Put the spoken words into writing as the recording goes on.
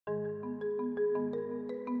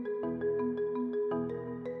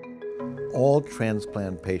all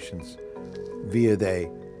transplant patients via they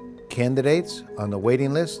candidates on the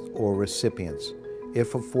waiting list or recipients.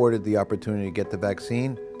 If afforded the opportunity to get the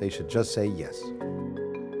vaccine, they should just say yes.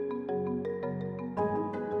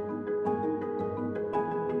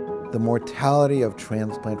 The mortality of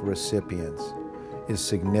transplant recipients is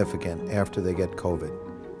significant after they get COVID.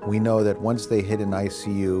 We know that once they hit an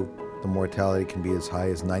ICU, the mortality can be as high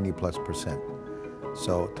as 90+%.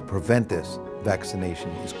 So to prevent this, vaccination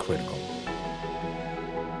is critical.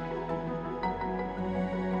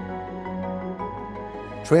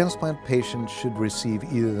 Transplant patients should receive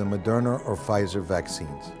either the Moderna or Pfizer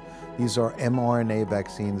vaccines. These are mRNA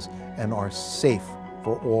vaccines and are safe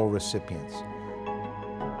for all recipients.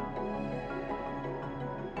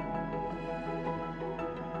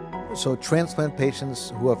 So transplant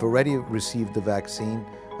patients who have already received the vaccine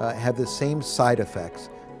have the same side effects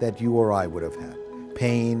that you or I would have had.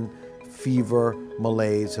 Pain, fever,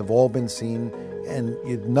 malaise have all been seen, and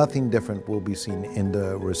nothing different will be seen in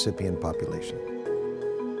the recipient population.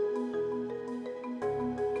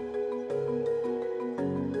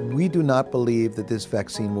 We do not believe that this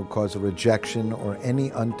vaccine will cause a rejection or any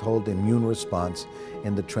untold immune response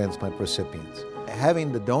in the transplant recipients.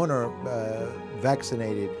 Having the donor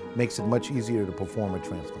vaccinated makes it much easier to perform a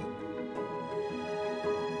transplant.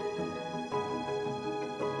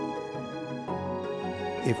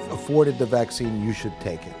 If afforded the vaccine, you should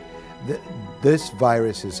take it. This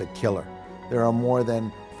virus is a killer. There are more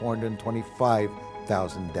than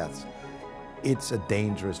 425,000 deaths. It's a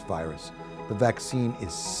dangerous virus. The vaccine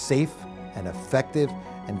is safe and effective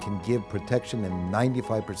and can give protection in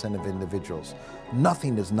 95% of individuals.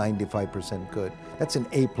 Nothing is 95% good. That's an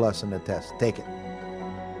A+ in the test. Take it.